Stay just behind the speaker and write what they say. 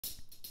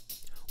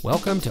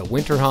Welcome to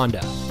Winter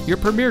Honda, your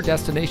premier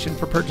destination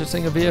for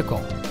purchasing a vehicle.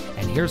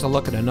 And here's a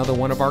look at another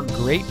one of our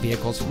great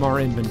vehicles from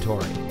our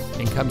inventory.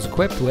 And comes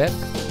equipped with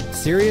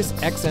Sirius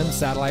XM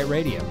satellite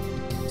radio,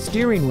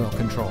 steering wheel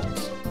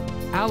controls,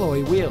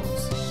 alloy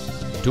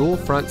wheels, dual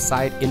front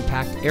side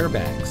impact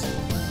airbags,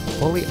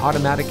 fully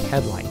automatic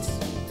headlights,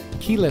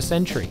 keyless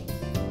entry,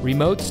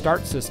 remote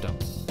start system,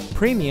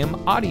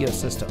 premium audio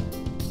system,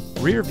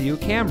 rear view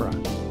camera,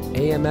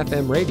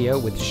 AM/FM radio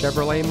with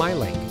Chevrolet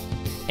MyLink,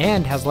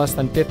 and has less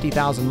than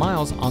 50,000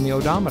 miles on the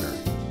odometer.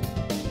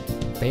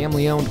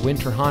 Family-owned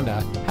Winter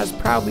Honda has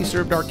proudly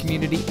served our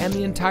community and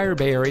the entire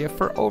Bay Area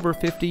for over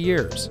 50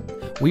 years.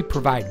 We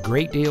provide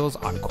great deals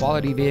on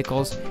quality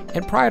vehicles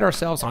and pride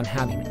ourselves on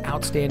having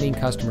outstanding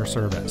customer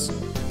service.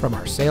 From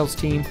our sales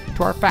team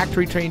to our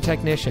factory-trained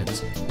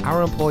technicians,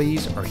 our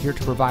employees are here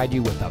to provide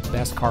you with the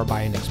best car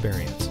buying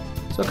experience.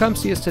 So come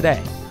see us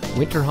today.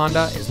 Winter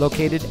Honda is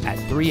located at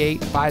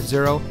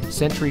 3850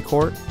 Century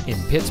Court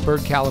in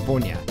Pittsburg,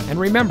 California. And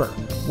remember,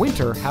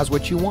 winter has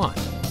what you want.